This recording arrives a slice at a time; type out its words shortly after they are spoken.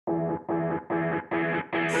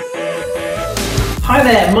Hi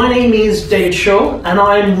there, my name is David Shaw and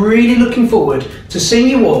I'm really looking forward to seeing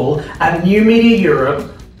you all at New Media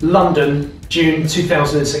Europe, London, June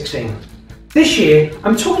 2016. This year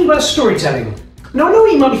I'm talking about storytelling. Now I know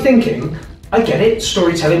what you might be thinking, I get it,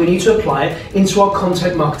 storytelling, we need to apply it into our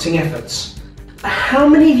content marketing efforts. How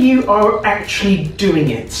many of you are actually doing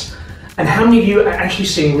it? And how many of you are actually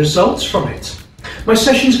seeing results from it? My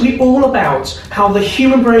sessions will be all about how the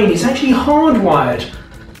human brain is actually hardwired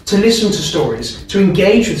to listen to stories, to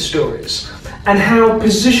engage with stories, and how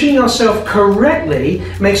positioning yourself correctly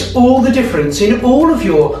makes all the difference in all of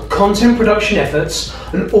your content production efforts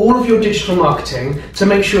and all of your digital marketing to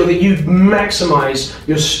make sure that you maximize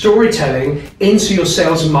your storytelling into your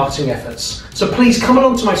sales and marketing efforts. So please come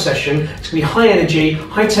along to my session. It's going to be high energy,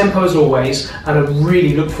 high tempo as always, and I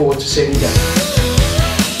really look forward to seeing you there.